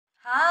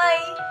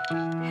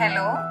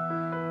Hello,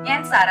 I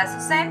am Sarah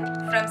Susan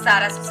from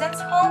Sarah Susan's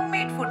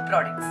Homemade Food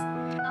Products.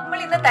 നമ്മൾ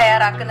ഇന്ന്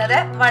തയ്യാറാക്കുന്നത്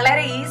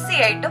വളരെ ഈസി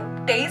ആയിട്ടും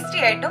ടേസ്റ്റി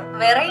ആയിട്ടും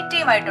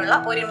വെറൈറ്റിയുമായിട്ടുള്ള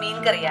ഒരു മീൻ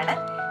കറിയാണ്.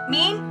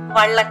 മീൻ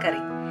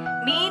വള്ളക്കറി.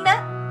 മീന്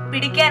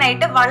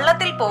പിടിക്കാനായിട്ട്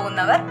വള്ളത്തിൽ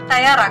പോകുന്നവർ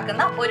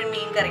തയ്യാറാക്കുന്ന ഒരു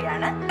മീൻ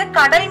കറിയാണ്. ഇത്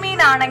കടൽ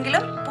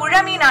മീനാണെങ്കിലും പുഴ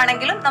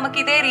മീനാണെങ്കിലും നമുക്ക്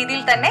ഇതേ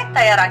രീതിയിൽ തന്നെ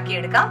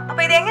തയ്യാറാക്കിയെടുക്കാം.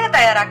 അപ്പൊ ഇത് എങ്ങനെ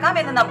തയ്യാറാക്കാം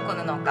എന്ന്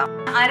നമുക്കൊന്ന് നോക്കാം.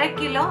 1/2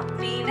 കിലോ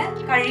മീന്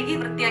കഴുകി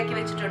വൃത്തിയാക്കി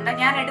വെച്ചിട്ടുണ്ട്.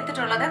 ഞാൻ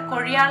എടുത്തിട്ടുള്ളത്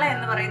കൊഴിയാള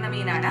എന്ന് പറയുന്ന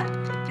മീനാണ്.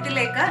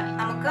 ഇതിലേക്ക്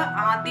നമുക്ക്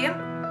ആദ്യം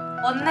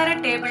 1.5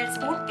 ടേബിൾ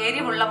സ്പൂൺ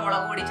എരിവുള്ള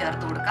മുളക് പൊടി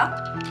ചേർത്ത് കൊടുക്കാം.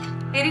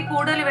 എരി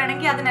കൂടുതൽ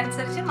വേണമെങ്കിൽ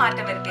അതിനനുസരിച്ച്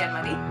മാറ്റം വരുത്തിയാൽ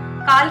മതി.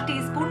 1/4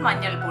 ടീസ്പൂൺ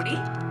മഞ്ഞൾപ്പൊടി,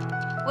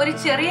 ഒരു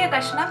ചെറിയ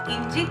കഷ്ണം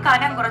ഇഞ്ചി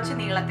കനം കുറച്ച്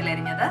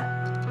നീളത്തിലരിഞ്ഞത്,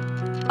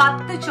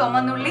 10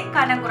 ചുമന്നുള്ളി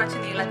കനം കുറച്ച്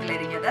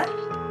നീളത്തിലരിഞ്ഞത്,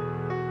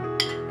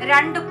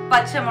 2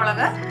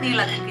 പച്ചമുളക്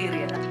നീളത്തിൽ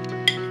കീറിയത്,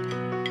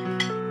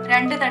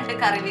 2 തണ്ട്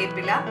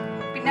കറിവേപ്പില,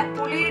 പിന്നെ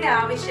പുളിയുടെ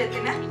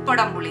ആവശ്യത്തിന്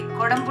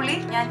കൊടംപുളി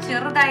ഞാൻ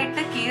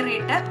ചെറുതായിട്ട്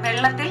കീറിയിട്ട്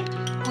വെള്ളത്തിൽ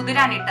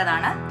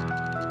കുതിരാനിട്ടതാണ്.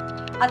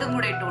 അതും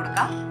കൂടെ ഇട്ട്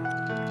കൊടുക്കാം.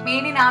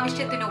 മീനിന്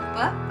ആവശ്യത്തിന്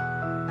ഉപ്പ്.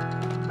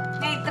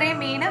 ഇത്രയും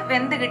മീന്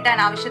വെന്ത് കിട്ടാൻ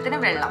ആവശ്യത്തിന്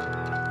വെള്ളം.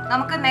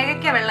 നമുക്ക്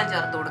നികയ്ക്ക വെള്ളം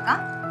ചേർത്ത് കൊടുക്കാം.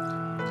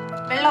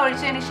 വെള്ളം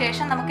ഒഴിച്ചതിന്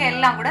ശേഷം നമുക്ക്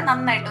എല്ലാം കൂടെ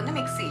നന്നായിട്ടൊന്ന്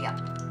മിക്സ് ചെയ്യാം.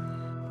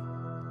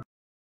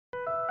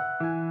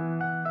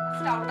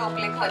 സ്റ്റൗ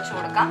ടോപ്പിലേക്ക് വെച്ചു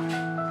കൊടുക്കാം.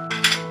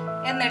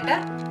 എന്നിട്ട്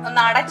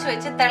ഒന്ന് അടച്ചു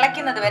വെച്ച്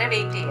തിളയ്ക്കുന്നത് വരെ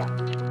വെയിറ്റ് ചെയ്യാം.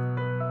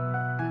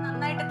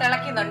 നന്നായിട്ട്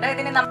തിളയ്ക്കുന്നുണ്ട്.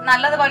 ഇതിന്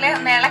നല്ലതുപോലെ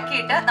ഒന്ന്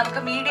ഇളക്കിയിട്ട്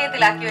നമുക്ക്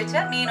മീഡിയത്തിലാക്കി വെച്ച്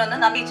മീനൊന്ന്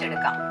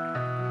നന്ദിച്ചെടുക്കാം.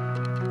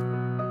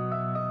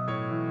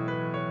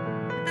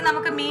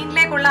 നമുക്ക്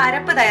മീനിലേക്കുള്ള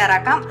അരപ്പ്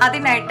തയ്യാറാക്കാം.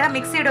 അതിനായിട്ട്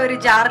മിക്സിയുടെ ഒരു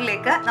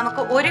ജാറിലേക്ക്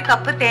നമുക്ക് 1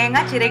 കപ്പ് തേങ്ങ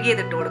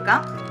ചിരകിയതിട്ട്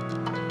കൊടുക്കാം.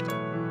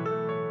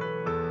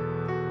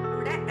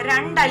 കൂടെ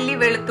 2 അല്ലി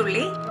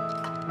വെളുത്തുള്ളി,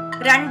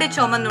 2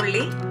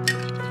 ചുമന്നുള്ളി,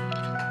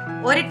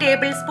 1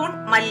 ടേബിൾ സ്പൂൺ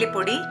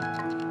മല്ലിപ്പൊടി,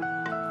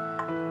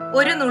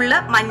 1 നുള്ള്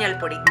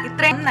മഞ്ഞൾപ്പൊടി.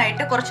 ഇത്രയും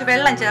നന്നായിട്ട് കുറച്ച്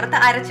വെള്ളം ചേർത്ത്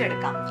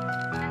അരച്ചെടുക്കാം.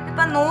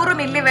 ഇപ്പൊ 100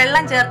 മില്ലി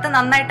വെള്ളം ചേർത്ത്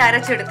നന്നായിട്ട്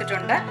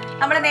അരച്ചെടുത്തിട്ടുണ്ട്.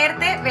 നമ്മൾ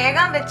നേരത്തെ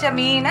വേഗം വെച്ച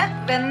മീന്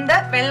വെന്ത്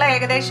വെള്ളം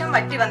ഏകദേശം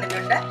വറ്റി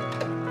വന്നിട്ടുണ്ട്.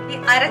 ഈ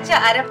അരച്ച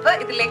അരപ്പ്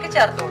ഇതിലേക്ക്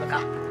ചേർത്ത്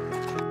കൊടുക്കാം.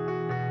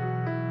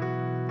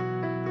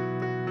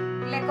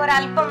 ഇതിലേക്ക്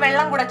ഒരല്പം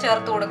വെള്ളം കൂടെ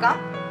ചേർത്ത് കൊടുക്കാം.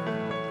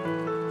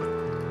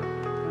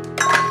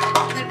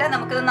 എന്നിട്ട്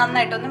നമുക്കിത്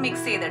നന്നായിട്ടൊന്ന്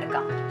മിക്സ്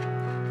ചെയ്തെടുക്കാം.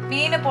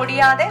 മീന്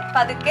പൊടിയാതെ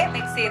പതുക്കെ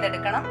മിക്സ്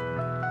ചെയ്തെടുക്കണം.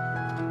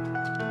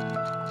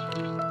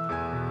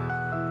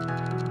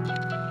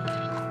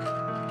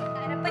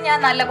 അരപ്പ് ഞാൻ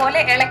നല്ലപോലെ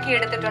ഇളക്കി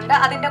എടുത്തിട്ടുണ്ട്.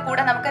 അതിന്റെ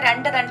കൂടെ നമുക്ക്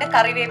 2 തണ്ട്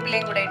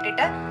കറിവേപ്പിലയും കൂടെ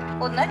ഇട്ടിട്ട്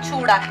ഒന്ന്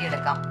ചൂടാക്കി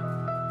എടുക്കാം.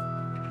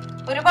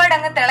 ഒരുപാട്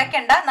അങ്ങ്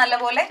തിളയ്ക്കണ്ട,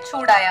 നല്ലപോലെ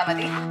ചൂടായാൽ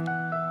മതി.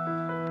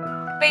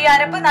 ഇപ്പൊ ഈ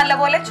അരപ്പ്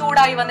നല്ലപോലെ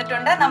ചൂടായി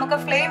വന്നിട്ടുണ്ട്. നമുക്ക്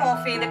ഫ്ലെയിം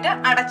ഓഫ് ചെയ്തിട്ട്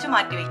അടച്ചു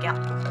മാറ്റി വെക്കാം.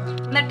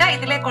 എന്നിട്ട്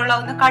ഇതിലേക്കുള്ള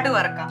ഒന്ന് കടുക്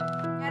വറുക്കാം.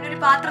 ഞാനൊരു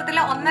പാത്രത്തിൽ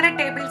 1.5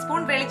 ടേബിൾ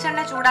സ്പൂൺ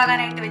വെളിച്ചെണ്ണ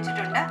ചൂടാകാനായിട്ട്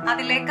വെച്ചിട്ടുണ്ട്.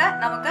 അതിലേക്ക്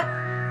നമുക്ക്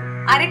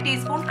 1/2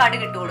 ടീസ്പൂൺ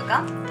കടുക് ഇട്ട്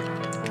കൊടുക്കാം.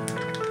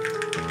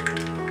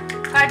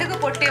 കടുക്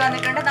പൊട്ടി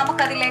വന്നിട്ടുണ്ട്.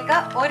 നമുക്കതിലേക്ക്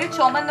 1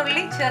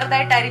 ചുമന്നുള്ളി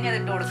ചെറുതായിട്ട്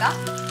അരിഞ്ഞതിട്ട് കൊടുക്കാം.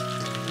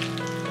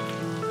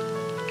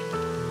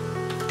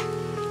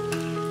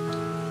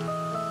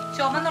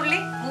 ചുമന്നുള്ളി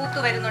മൂത്ത്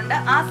വരുന്നുണ്ട്.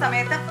 ആ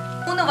സമയത്ത്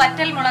 3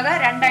 വറ്റൽ മുളക്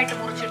 2ആയിട്ട്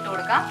മുറിച്ചിട്ട്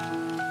കൊടുക്കാം.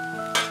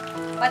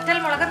 വറ്റൽ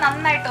മുളക്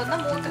നന്നായിട്ടൊന്ന്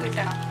മൂത്ത്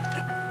കിട്ടണം.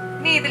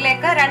 ഇനി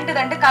ഇതിലേക്ക് 2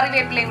 തണ്ട്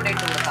കറിവേപ്പിലയും കൂടെ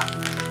ഇട്ട് കൊടുക്കാം.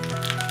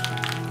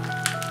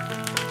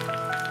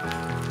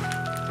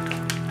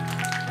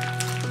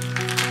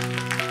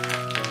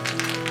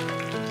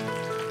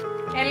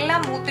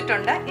 എല്ലാം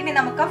മൂത്തിട്ടുണ്ട്. ഇനി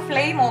നമുക്ക്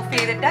ഫ്ലെയിം ഓഫ്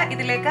ചെയ്തിട്ട്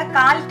ഇതിലേക്ക്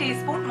 1/4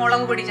 ടീസ്പൂൺ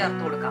മുളക് പൊടി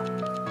ചേർത്ത് കൊടുക്കാം.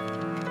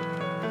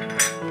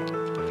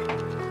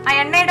 ആ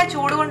എണ്ണയുടെ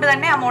ചൂട് കൊണ്ട്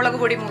തന്നെ ആ മുളക്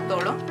പൊടി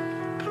മൂത്തോളും.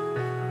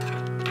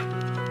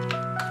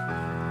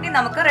 ഇനി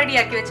നമുക്ക്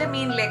റെഡിയാക്കി വെച്ച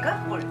മീനിലേക്ക്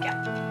ഒഴിക്കാം.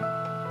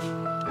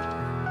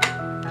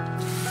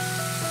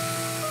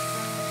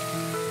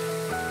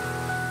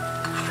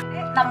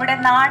 നമ്മുടെ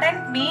നാടൻ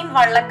മീൻ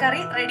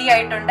വള്ളക്കറി റെഡി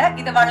ആയിട്ടുണ്ട്.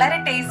 ഇത് വളരെ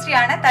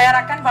ടേസ്റ്റിയാണ്,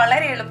 തയ്യാറാക്കാൻ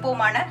വളരെ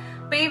എളുപ്പവുമാണ്.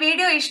 അപ്പൊ ഈ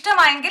വീഡിയോ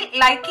ഇഷ്ടമായെങ്കിൽ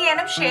ലൈക്ക്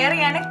ചെയ്യാനും ഷെയർ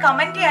ചെയ്യാനും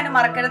കമന്റ് ചെയ്യാനും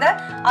മറക്കരുത്.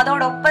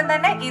 അതോടൊപ്പം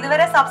തന്നെ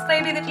ഇതുവരെ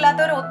സബ്സ്ക്രൈബ്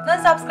ചെയ്തിട്ടില്ലാത്തവർ ഒന്ന്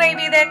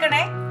സബ്സ്ക്രൈബ്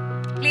ചെയ്തേക്കണേ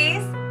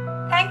please.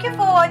 Thank you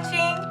for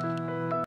watching.